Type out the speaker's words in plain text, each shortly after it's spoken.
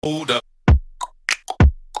Hold up.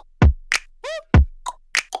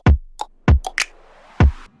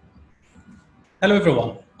 Hello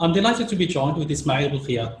everyone. I'm delighted to be joined with Ismail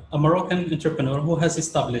Boulkhia, a Moroccan entrepreneur who has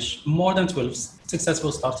established more than 12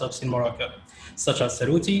 successful startups in Morocco, such as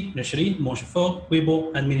Sarouti, Nashri, Monchefort,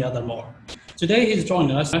 Weibo, and many other more. Today he's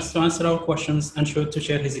joining us to answer our questions and to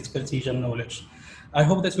share his expertise and knowledge. I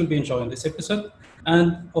hope that you'll be enjoying this episode,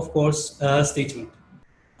 and of course, stay tuned.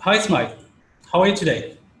 Hi Ismail, how are you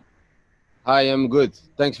today? Hi, I'm good.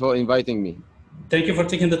 Thanks for inviting me. Thank you for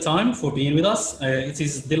taking the time for being with us. It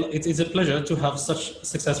is a pleasure to have such a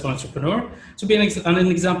successful entrepreneur to be an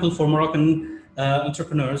example for Moroccan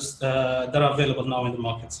entrepreneurs that are available now in the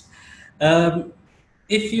markets. Um,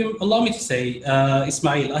 if you allow me to say,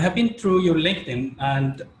 Ismail, I have been through your LinkedIn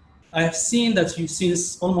and I have seen that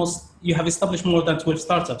you have established more than 12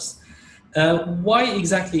 startups. Why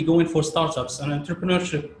exactly going for startups and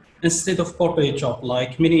entrepreneurship instead of corporate job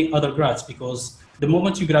like many other grads? Because the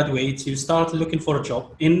moment you graduate, you start looking for a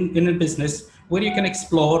job in a business where you can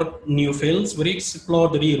explore new fields, where you explore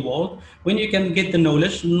the real world, when you can get the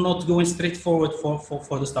knowledge, not going straight forward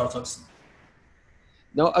for the startups.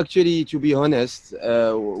 Now, actually, to be honest,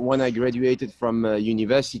 when I graduated from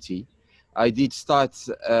university, I did start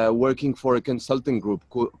working for a consulting group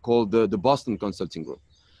called the Boston Consulting Group.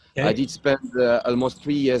 I Okay. did spend almost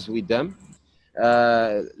 3 years with them,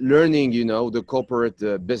 learning, the corporate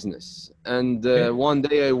business. And Okay. one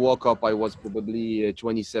day I woke up, I was probably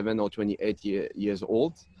 27 or 28 years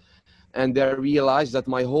old. And I realized that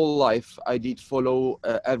my whole life I did follow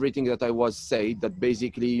everything that I was said, that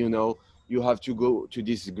basically, you have to go to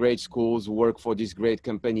these great schools, work for these great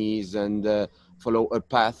companies, and follow a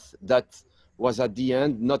path that was at the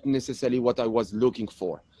end not necessarily what I was looking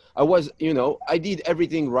for. I did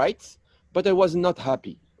everything right, but I was not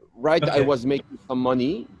happy. Right, I Okay. was making some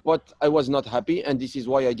money, but I was not happy, and this is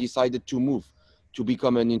why I decided to move to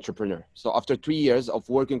become an entrepreneur. So after 3 years of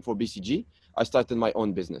working for BCG, I started my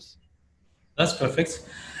own business. That's perfect.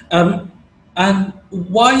 Um, and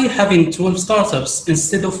why having 12 startups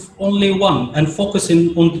instead of only one and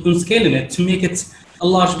focusing on scaling it to make it a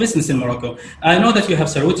large business in Morocco? I know that you have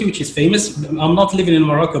Sarouti, which is famous. I'm not living in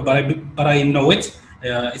Morocco, but I know it.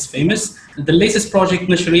 It's famous. The latest project,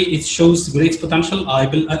 Nashri, it shows great potential. I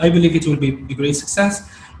believe it will be a great success.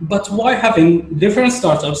 But why having different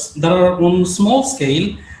startups that are on small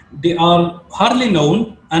scale, they are hardly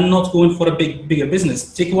known and not going for a bigger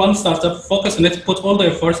business? Take one startup, focus on it, put all the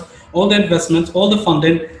effort, all the investment, all the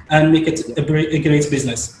funding, and make it a great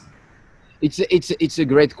business. It's a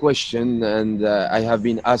great question, and I have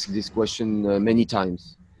been asked this question many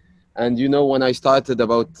times. And when I started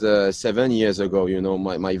about 7 years ago,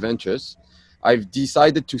 my ventures, I've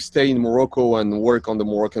decided to stay in Morocco and work on the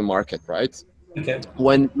Moroccan market, right? Okay.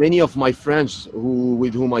 When many of my friends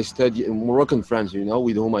with whom I studied, Moroccan friends,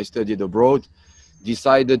 with whom I studied abroad,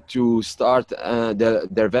 decided to start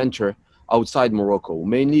their venture outside Morocco,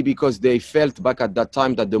 mainly because they felt back at that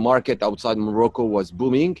time that the market outside Morocco was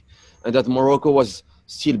booming and that Morocco was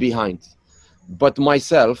still behind. But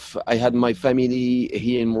myself, I had my family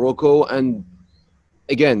here in Morocco, and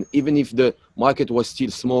again, even if the market was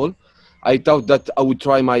still small, I thought that I would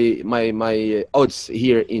try my odds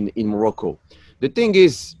here in Morocco. The thing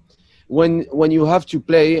is, when you have to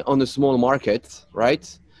play on a small market, right?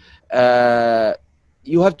 Uh,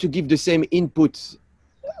 you have to give the same input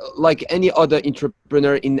like any other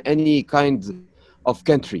entrepreneur in any kind of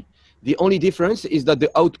country. The only difference is that the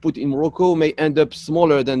output in Morocco may end up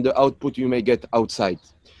smaller than the output you may get outside.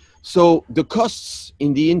 So the costs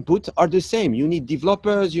in the input are the same. You need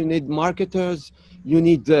developers, you need marketers, you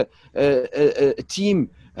need a team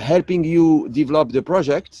helping you develop the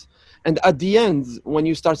project. And at the end, when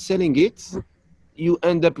you start selling it, you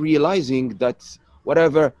end up realizing that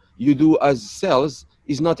whatever you do as sales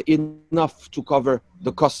is not enough to cover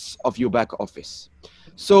the costs of your back office.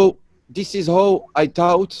 So this is how I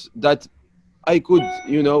thought that I could,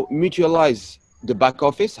 mutualize the back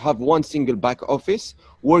office, have one single back office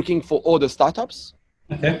working for all the startups,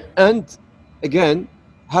 Okay. and again,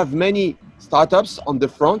 have many startups on the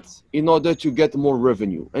front in order to get more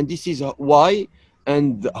revenue. And this is why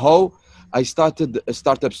and how I started a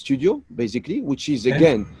startup studio, basically, which is Okay.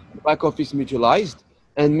 again back office mutualized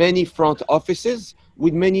and many front offices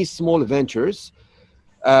with many small ventures.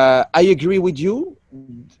 I agree with you.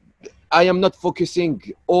 I am not focusing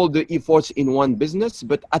all the efforts in one business,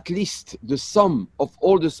 but at least the sum of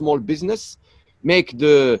all the small business make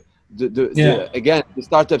Yeah. the again the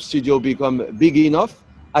startup studio become big enough,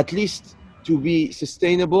 at least to be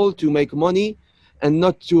sustainable, to make money, and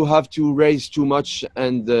not to have to raise too much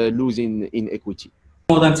and lose in equity.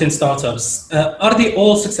 more than 10 startups. Are they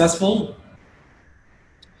all successful?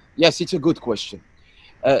 Yes, it's a good question.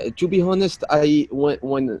 To be honest,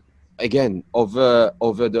 when again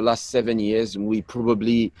over the last 7 years, we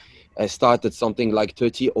probably started something like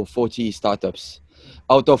 30 or 40 startups,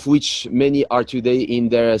 out of which many are today in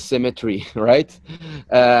their cemetery, right?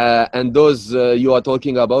 And those you are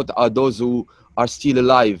talking about are those who are still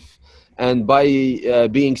alive. And by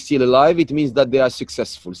being still alive, it means that they are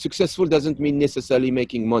successful. Successful doesn't mean necessarily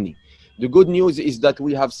making money. The good news is that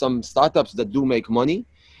we have some startups that do make money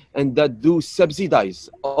and that do subsidize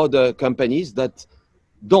other companies that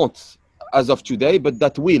don't as of today, but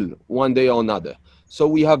that will one day or another. So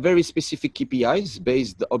we have very specific KPIs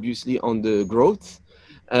based obviously on the growth.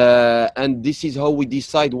 And this is how we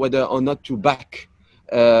decide whether or not to back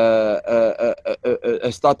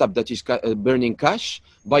a startup that is burning cash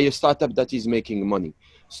by a startup that is making money.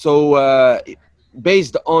 So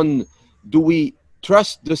based on, do we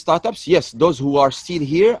trust the startups? Yes, those who are still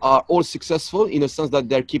here are all successful in a sense that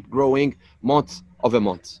they keep growing month over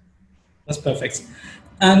month. That's perfect.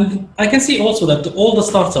 And I can see also that all the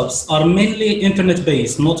startups are mainly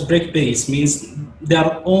internet-based, not brick-based, means they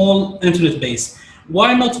are all internet-based.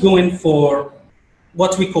 Why not going for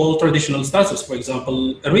what we call traditional startups, for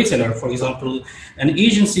example, a retailer, for example, an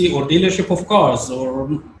agency or dealership of cars,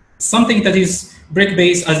 or something that is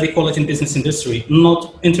brick-based, as they call it in business industry,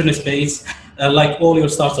 not internet-based, like all your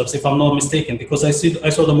startups, if I'm not mistaken, because I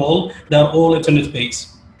saw them all, they're all internet-based.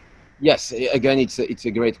 Yes, again, it's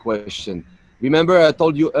a great question. Remember, I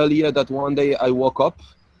told you earlier that one day I woke up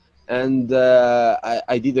and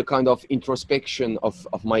I did a kind of introspection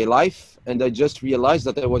of my life, and I just realized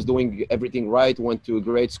that I was doing everything right, went to a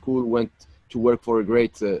great school, went to work for a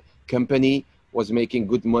great company, was making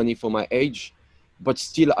good money for my age, but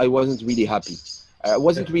still I wasn't really happy. I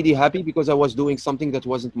wasn't really happy because I was doing something that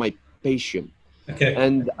wasn't my passion. Okay.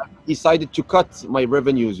 And I decided to cut my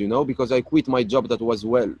revenues, because I quit my job that was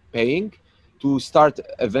well paying to start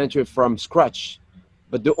a venture from scratch.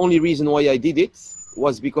 But the only reason why I did it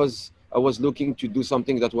was because I was looking to do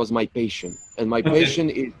something that was my passion. And my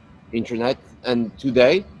passion is internet. And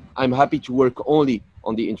today I'm happy to work only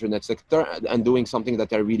on the internet sector and doing something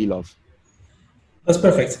that I really love. That's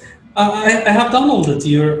perfect. I have downloaded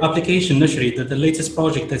your application, Nashri, the latest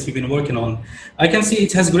project that you've been working on. I can see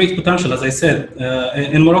it has great potential. As I said,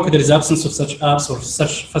 in Morocco, there is absence of such apps or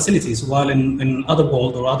such facilities, while in other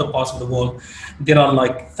world or other parts of the world, there are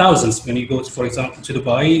like thousands. When you go, for example, to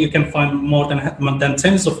Dubai, you can find more than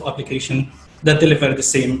tens of applications that deliver the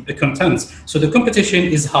same content. So the competition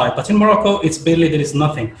is high, but in Morocco, it's barely, there is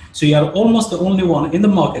nothing. So you are almost the only one in the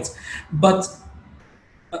market. But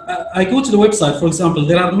I go to the website, for example,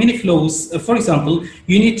 there are many flows. For example,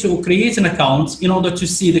 you need to create an account in order to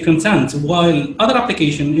see the content, while other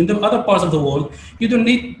application in the other parts of the world, you don't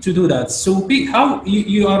need to do that. So how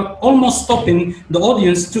you are almost stopping the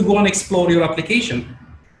audience to go and explore your application.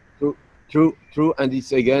 True. And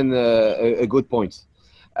it's again a good point.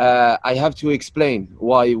 I have to explain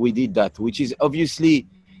why we did that, which is obviously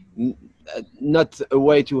not a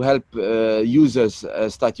way to help users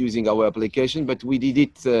start using our application, but we did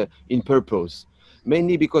it in purpose,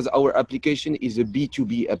 mainly because our application is a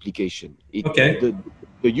B2B application. The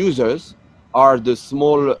users are the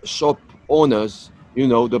small shop owners,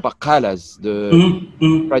 the bakalas,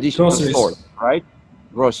 the traditional store, right?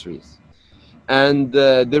 Groceries. And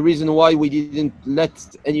the reason why we didn't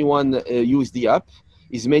let anyone use the app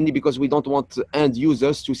is mainly because we don't want end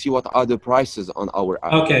users to see what are the prices on our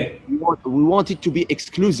app. Okay. We want it to be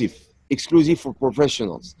exclusive for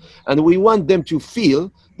professionals. And we want them to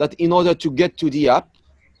feel that in order to get to the app,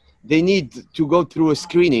 they need to go through a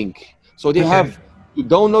screening. So they have to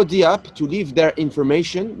download the app, to leave their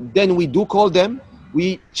information. Then we do call them.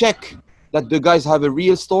 We check that the guys have a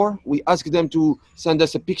real store. We ask them to send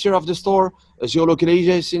us a picture of the store, a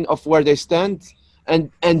geolocalization of where they stand.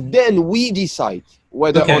 And then we decide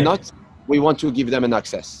whether or not we want to give them an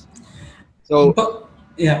access. So, but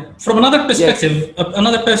yeah, from another perspective,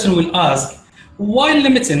 another person will ask, why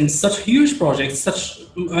limiting such huge projects, such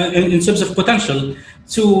in terms of potential,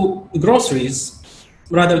 to groceries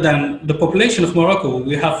rather than the population of Morocco?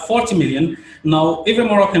 We have 40 million. Now, every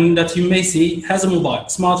Moroccan that you may see has a mobile,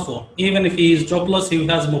 smartphone. Even if he is jobless, he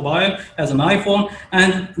has a mobile, has an iPhone.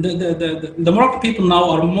 And the Moroccan people now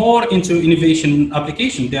are more into innovation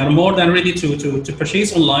application. They are more than ready to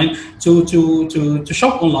purchase online, to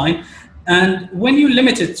shop online. And when you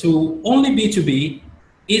limit it to only B2B,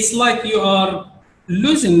 it's like you are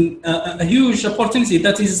losing a huge opportunity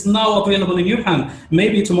that is now available in your hand.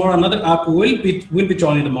 Maybe tomorrow another app will be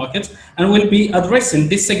joining the market and will be addressing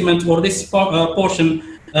this segment or this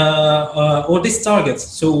portion or these targets.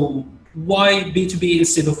 So why B2B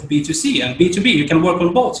instead of B2C? And B2B, you can work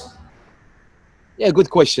on both. Yeah, good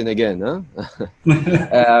question again, huh?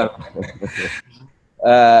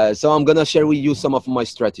 uh, so I'm gonna share with you some of my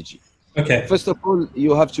strategy. Okay. First of all,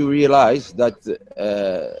 you have to realize that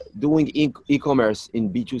doing e-commerce in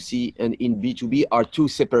B2C and in B2B are two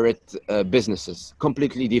separate businesses,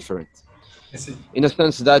 completely different. I see. In a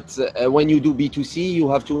sense that when you do B2C, you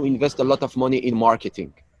have to invest a lot of money in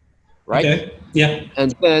marketing, right? Okay. Yeah.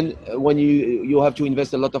 And then when you have to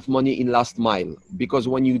invest a lot of money in last mile, because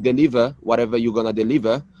when you deliver whatever you're gonna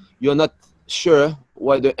deliver, you're not sure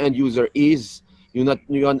where the end user is. You're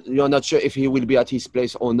not sure if he will be at his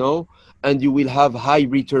place or no, and you will have high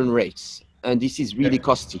return rates, and this is really Okay.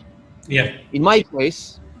 costly. Yeah. In my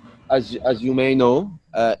case, as you may know,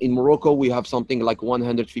 in Morocco we have something like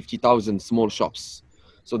 150,000 small shops.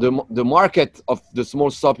 So the market of the small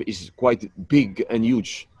shop is quite big and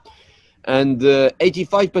huge, and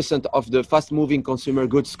 85% of the fast-moving consumer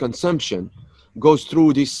goods consumption goes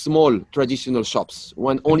through these small traditional shops,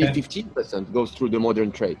 when only Okay. 15% goes through the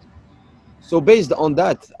modern trade. So based on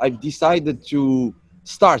that, I've decided to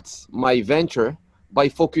start my venture by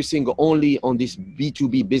focusing only on this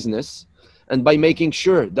B2B business, and by making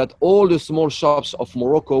sure that all the small shops of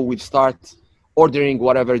Morocco will start ordering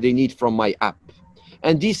whatever they need from my app.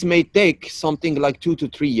 And this may take something like 2 to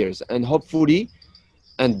 3 years, and hopefully,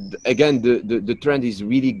 and again, the trend is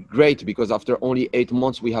really great, because after only 8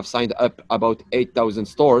 months we have signed up about 8,000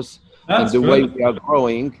 stores, and That's the way good. we are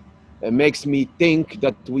growing makes me think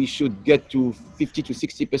that we should get to 50 to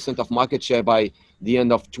 60% of market share by the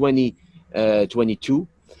end of 2022.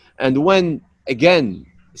 And when again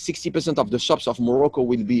 60% of the shops of Morocco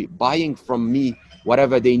will be buying from me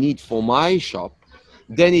whatever they need for my shop,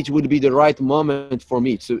 then it will be the right moment for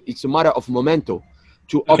me. It's a matter of momento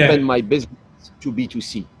to open my Okay. business to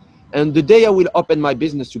B2C. And the day I will open my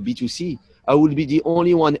business to B2C, I will be the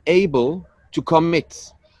only one able to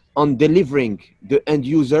commit on delivering the end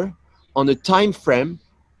user on a time frame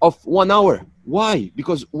of 1 hour. Why?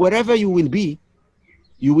 Because wherever you will be,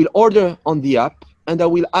 you will order on the app, and I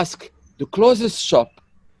will ask the closest shop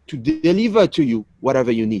to deliver to you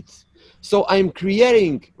whatever you need. So I'm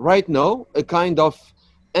creating right now a kind of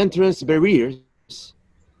entrance barriers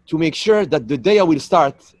to make sure that the day I will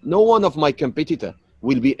start, no one of my competitor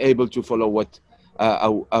will be able to follow what I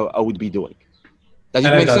would be doing. Does I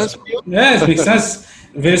it like make that. sense for you? Yes, makes sense.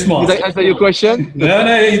 Very Did smart. I answer your question? No,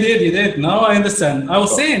 no, you did, you did. Now I understand. I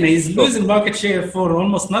was Oh, saying he's oh, losing market share for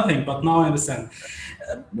almost nothing, but now I understand.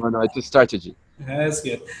 no, no, it's a strategy. That's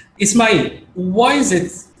good. Ismail, why is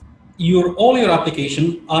it all your application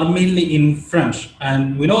are mainly in French?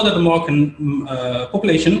 And we know that the Moroccan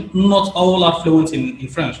population, not all are fluent in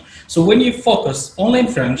French. So when you focus only in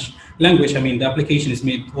French language, I mean, the application is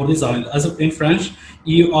made or designed as in French,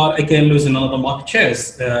 you are again losing another market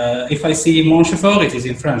shares. If I see Mon Chauffeur, it is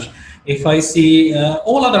in French. If I see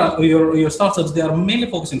all other your startups, they are mainly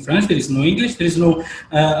focused in French. There is no English. There is no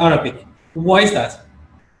Arabic. Why is that?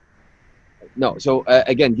 No, so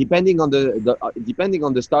again, depending on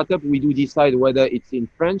the startup, we do decide whether it's in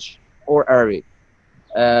French or Arabic.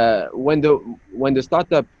 When the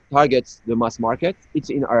startup targets the mass market, it's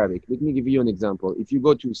in Arabic. Let me give you an example. If you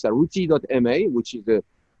go to saruti.ma, which is a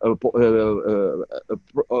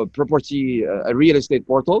property, a real estate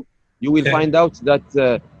portal, you will Okay. find out that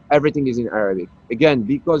everything is in Arabic. Again,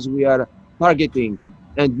 because we are targeting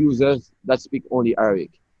end users that speak only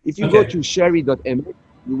Arabic. If you go Okay. to sherry.ma,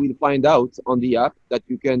 you will find out on the app that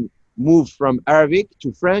you can move from Arabic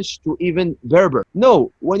to French to even Berber.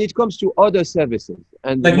 No, when it comes to other services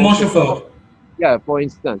and Like Mon Mon Chauffeur, Chauffeur. yeah, for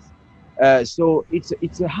instance. So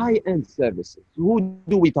it's a high-end service. Who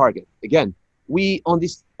do we target? Again, we on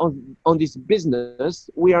this business,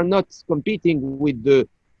 we are not competing with the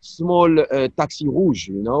small taxi rouge.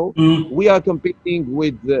 Mm, We are competing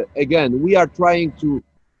with again. We are trying to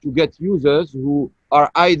get users who are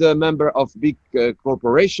either member of big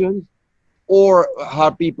corporations, or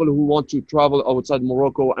are people who want to travel outside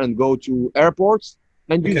Morocco and go to airports.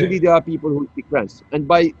 And usually okay. there are people who speak French. And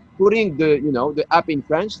by putting the app in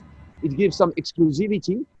French, it gives some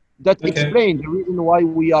exclusivity that Okay. explains the reason why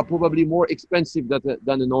we are probably more expensive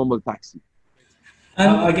than a normal taxi.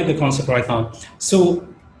 I get the concept right now. So,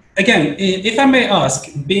 again, if I may ask,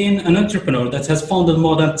 being an entrepreneur that has founded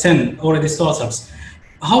more than 10 already startups,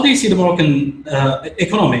 how do you see the Moroccan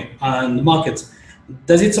economy and market?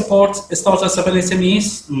 Does it support startups and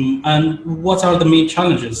SMEs? And what are the main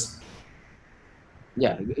challenges?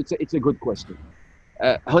 Yeah, it's a good question.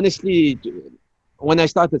 Honestly, when I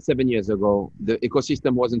started 7 years ago, the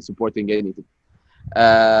ecosystem wasn't supporting anything.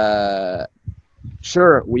 Uh,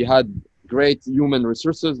 Sure, we had great human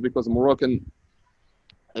resources because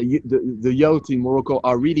the youth in Morocco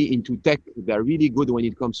are really into tech. They're really good when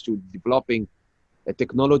it comes to developing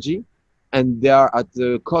technology, and they are at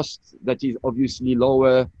a cost that is obviously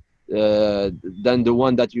lower than the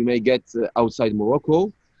one that you may get outside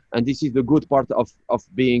Morocco. And this is the good part of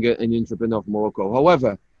being an entrepreneur of Morocco.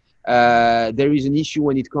 However, there is an issue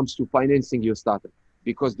when it comes to financing your startup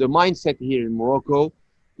because the mindset here in Morocco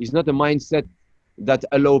is not a mindset that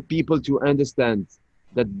allow people to understand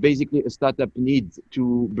that basically a startup needs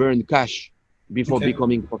to burn cash before Okay.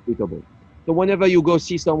 becoming profitable. So whenever you go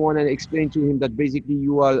see someone and explain to him that basically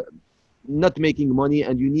you are not making money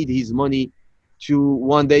and you need his money to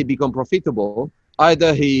one day become profitable,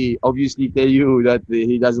 either he obviously tell you that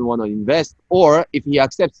he doesn't want to invest, or if he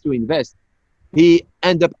accepts to invest, he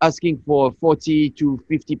end up asking for 40 to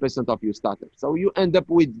 50% of your startup. So you end up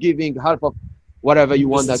with giving half of whatever you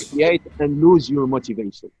want to Business. create and lose your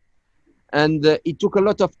motivation. And it took a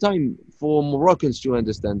lot of time for Moroccans to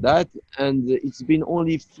understand that. And it's been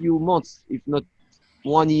only few months, if not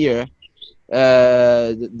 1 year,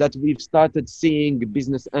 that we've started seeing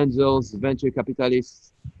business angels, venture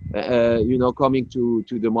capitalists, coming to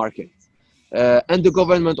the market. And the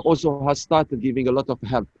government also has started giving a lot of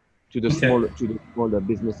help Okay. to the smaller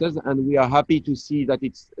businesses, and we are happy to see that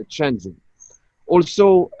it's changing.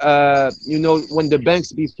 Also, when the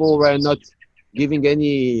banks before were not giving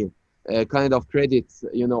any kind of credit,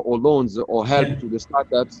 or loans or help Yeah. to the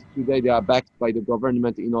startups, today they are backed by the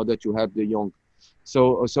government in order to help the young.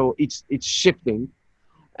 So it's shifting.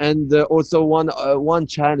 And also one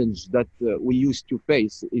challenge that we used to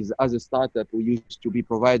face is as a startup, we used to be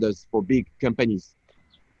providers for big companies.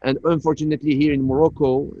 And unfortunately, here in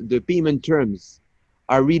Morocco, the payment terms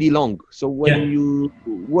are really long. So when Yeah. you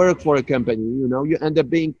work for a company, you end up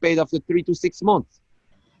being paid after 3 to 6 months.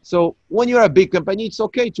 So when you're a big company, it's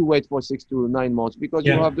okay to wait for 6 to 9 months because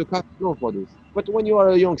you Yeah. have the cash flow for this. But when you are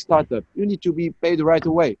a young startup, you need to be paid right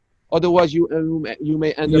away. Otherwise, you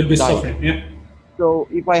may end up You'll be dying. suffering. Yeah. So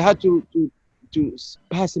if I had to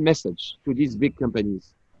pass a message to these big companies,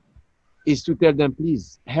 is to tell them,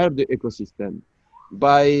 please help the ecosystem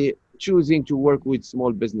by choosing to work with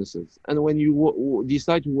small businesses. And when you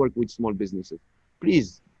decide to work with small businesses,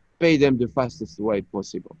 please pay them the fastest way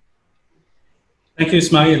possible. Thank you,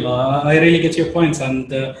 Ismail. I really get your point,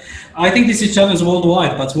 and I think this is a challenge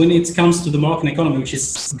worldwide. But when it comes to the Moroccan economy, which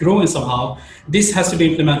is growing somehow, this has to be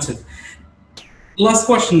implemented. Last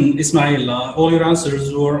question, Ismail. All your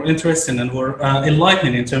answers were interesting and were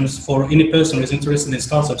enlightening in terms for any person who is interested in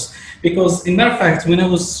startups. Because, in matter of fact, when I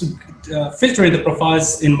was filtering the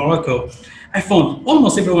profiles in Morocco, I found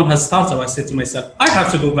almost everyone has startup. I said to myself, I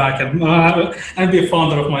have to go back and be a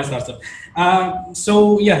founder of my startup.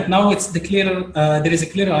 So yeah, now it's the clear. There is a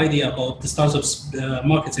clear idea about the startups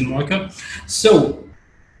markets in Morocco. So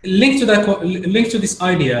link to this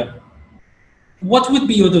idea, what would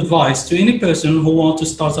be your advice to any person who wants to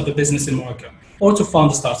start up a business in Morocco or to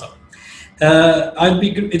found a startup?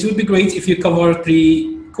 It would be great if you cover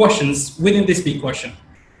three questions within this big question.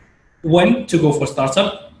 When to go for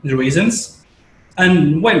startup, the reasons,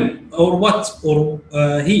 and when or what or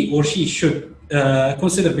he or she should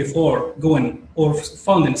consider before going or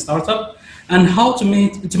founding a startup, and how to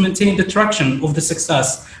maintain the traction of the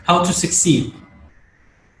success, how to succeed.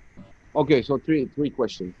 Okay, so three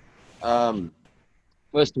questions. Um,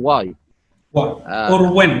 First, why? What Uh,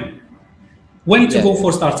 or when? When to yeah. go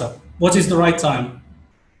for startup? What is the right time?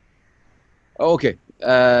 Okay.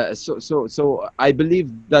 So I believe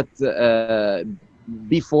that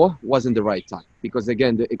before wasn't the right time because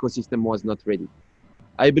again the ecosystem was not ready.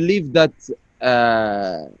 I believe that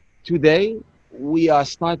uh, today we are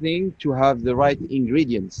starting to have the right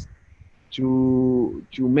ingredients to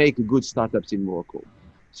make good startups in Morocco.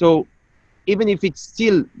 So even if it's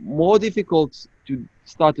still more difficult to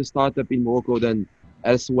start a startup in Morocco than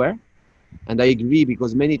elsewhere, and I agree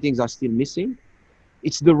because many things are still missing,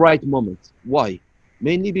 it's the right moment. Why?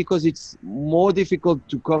 Mainly because it's more difficult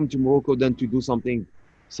to come to Morocco than to do something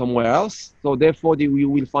somewhere else. So therefore, you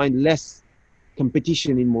will find less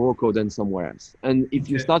competition in Morocco than somewhere else. And if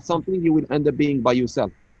you Okay. start something, you will end up being by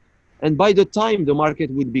yourself. And by the time the market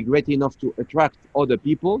will be great enough to attract other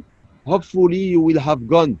people, hopefully you will have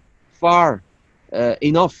gone far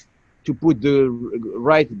enough to put the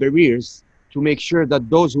right barriers to make sure that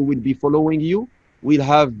those who will be following you will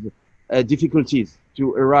have difficulties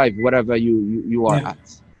to arrive wherever you are Yeah. at.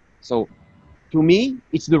 So to me,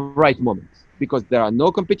 it's the right moment because there are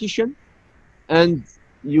no competition and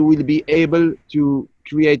you will be able to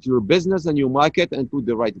create your business and your market and put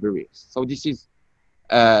the right barriers. So this is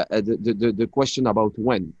the question about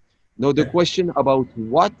when. No, the Okay. question about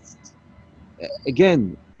what,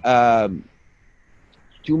 again,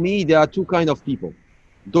 to me, there are two kind of people.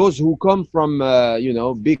 Those who come from,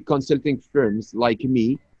 big consulting firms like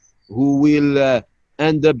me, who will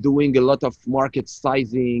end up doing a lot of market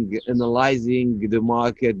sizing, analyzing the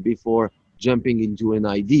market before jumping into an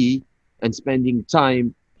ID and spending time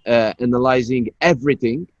analyzing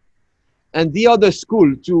everything. And the other school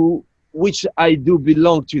to which I do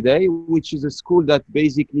belong today, which is a school that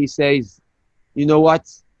basically says, you know what,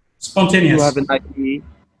 you have Spontaneous. an idea,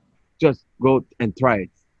 just go and try it,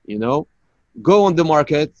 you know? Go on the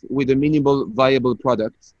market with a minimal viable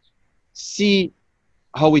product, see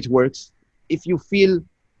how it works. If you feel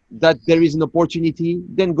that there is an opportunity,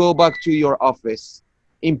 then go back to your office,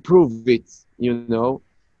 improve it,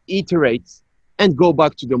 iterate, and go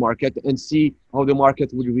back to the market and see how the market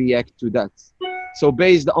will react to that. So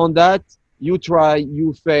based on that, you try,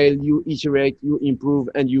 you fail, you iterate, you improve,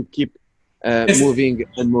 and you keep Test, moving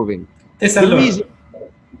and moving. test The and learn. reason,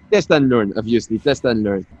 test and learn, obviously, test and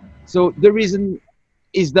learn. So the reason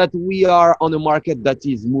is that we are on a market that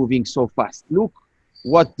is moving so fast. Look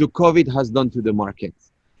what the COVID has done to the market.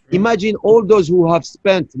 Imagine all those who have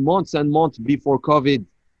spent months and months before COVID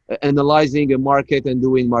analyzing a market and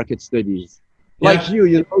doing market studies. Like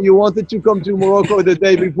Yeah. you wanted to come to Morocco the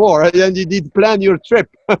day before and you did plan your trip.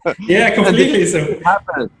 Yeah, And then completely. So, it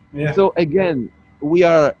happened. yeah. So again, we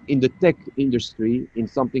are in the tech industry in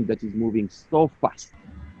something that is moving so fast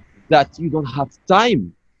that you don't have time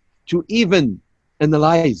to even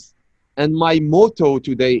analyze. And my motto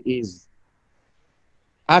today is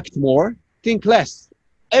act more, think less.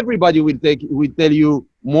 Everybody will tell you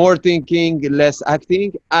more thinking, less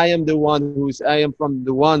acting. I am from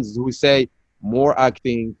the ones who say more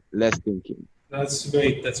acting, less thinking. That's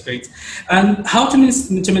great. That's great. And how to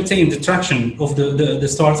maintain the traction of the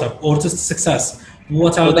startup or just success?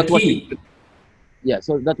 What So are the that was key?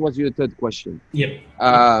 so that was your third question. Yep.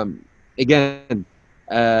 Again,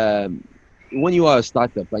 um, when you are a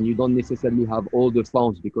startup and you don't necessarily have all the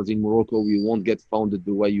funds, because in Morocco we won't get founded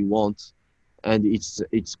the way you want, and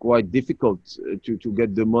it's quite difficult to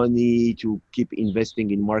get the money to keep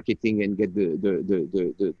investing in marketing and get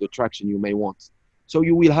the traction you may want. So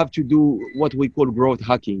you will have to do what we call growth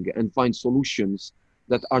hacking and find solutions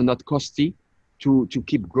that are not costly to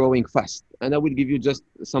keep growing fast. And I will give you just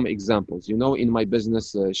some examples. In my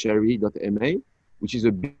business, Sherry.ma, which is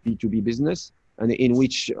a B2B business, and in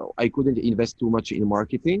which I couldn't invest too much in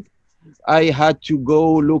marketing. I had to go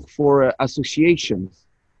look for associations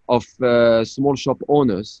of small shop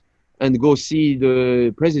owners and go see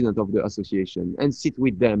the president of the association and sit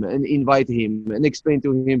with them and invite him and explain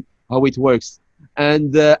to him how it works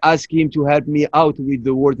and ask him to help me out with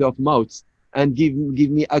the word of mouth and give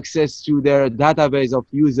me access to their database of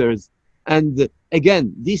users. And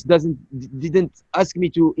again, this didn't ask me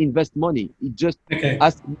to invest money. It just Okay.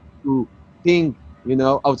 asked me to think,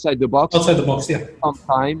 outside the box, Outside the box. Yeah. some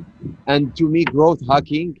time. And to me, growth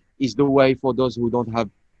hacking is the way for those who don't have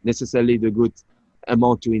necessarily the good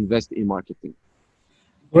amount to invest in marketing.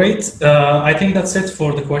 Great. I think that's it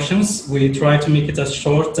for the questions. We try to make it as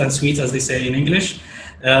short and sweet as they say in English.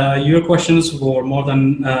 Your questions were more than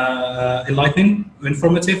enlightening,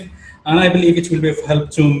 informative, and I believe it will be of help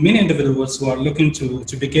to many individuals who are looking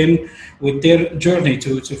to begin with their journey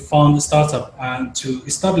to found a startup and to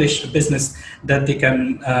establish a business that they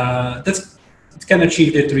that can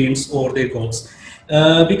achieve their dreams or their goals.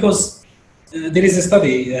 Because there is a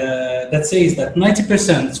study that says that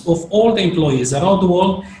 90% of all the employees around the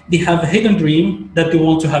world, they have a hidden dream that they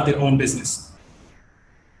want to have their own business.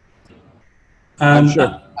 I'm And,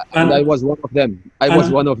 sure. And I and, was one of them. I was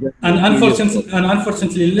and, one of them and, a few years ago.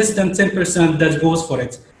 unfortunately, less than 10% that goes for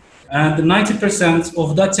it. And 90%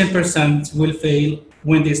 of that 10% will fail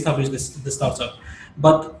when they establish the startup.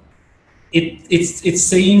 But it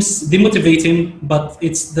seems demotivating, but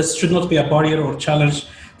this should not be a barrier or challenge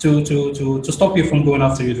to stop you from going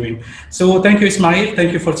after your dream. So thank you, Ismail.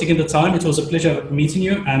 Thank you for taking the time. It was a pleasure meeting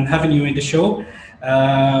you and having you in the show.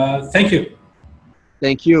 Thank you.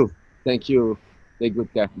 Thank you. Thank you. Take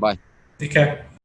good care. Bye. Take care.